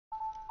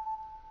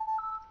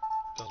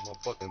That's my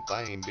fucking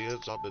thing,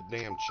 bitch. Off the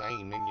damn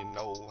chain, and you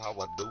know how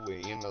I do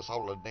it. In this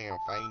whole of damn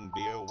fame,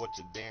 bill. What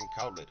you damn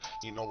call it?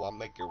 You know I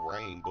make it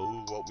rain,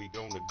 boo. What we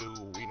gonna do?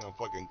 We done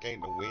fucking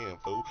came to win,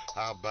 fool.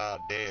 How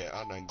about that?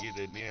 I done get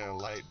it in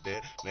like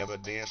that. Never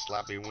damn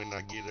sloppy when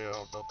I get it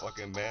off the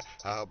fucking mat.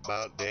 How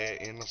about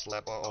that? And I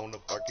slap her on the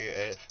fucking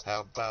ass.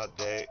 How about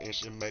that? And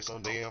she make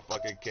some damn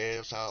fucking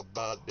cash. How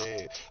about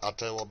that? I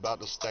tell her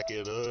about to stack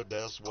it up.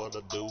 That's what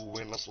I do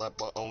when I slap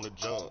her on the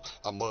jump.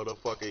 I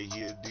motherfucker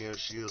hit then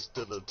she's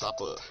to the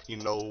topper. You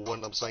know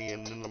what I'm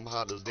saying? And I'm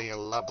hot as damn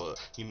lava.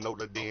 You know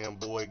the damn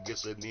boy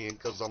gets it in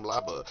cause I'm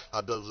lava.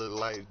 I does it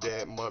like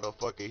that.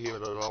 Motherfucker hear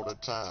it all the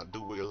time.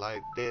 Do it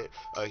like that.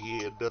 I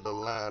hear to the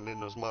line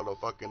in this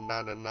motherfucking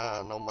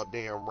 99 on my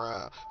damn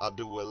rhyme. I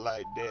do it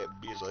like that,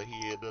 bitch. I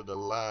hear to the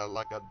line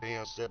like I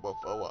damn said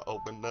before I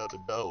open up the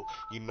door.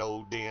 You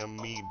know damn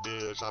me,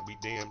 bitch. I be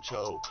damn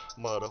cho.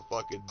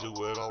 Motherfucker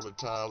do it all the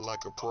time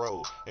like a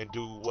pro. And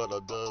do what I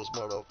does,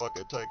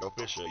 motherfucker take a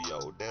fisher,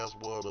 yo. That's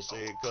what I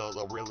said, cause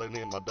I'm reeling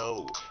in my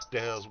dough.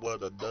 That's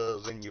what it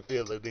does, and you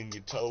feel it in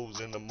your toes.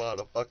 And the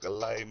motherfucker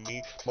like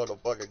me,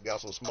 motherfucker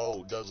got some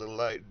smoke. Does it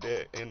like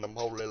that, and I'm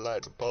holy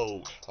like the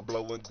pole. I'm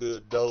blowing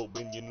good dope,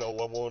 and you know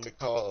I want to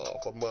call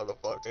for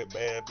motherfucking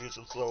bad bitch.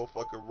 I'm so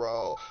fucking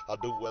raw. I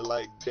do it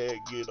like that,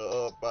 get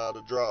her up out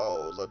of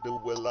draws. I do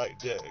it like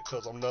that,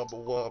 cause I'm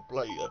 #1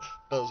 player.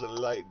 Does it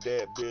like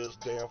that, bitch?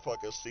 Damn,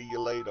 fucking see you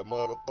later,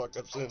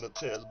 motherfucker. Send a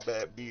test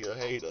back, be a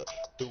hater.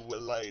 Do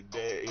it like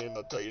that, and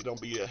I tell you, don't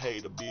be a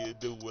hater, bitch.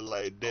 Do it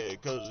like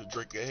that, cause you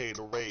drink a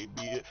haterade,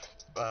 bitch.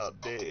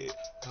 About that,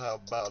 how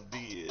about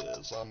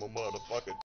this? I'm a motherfucker.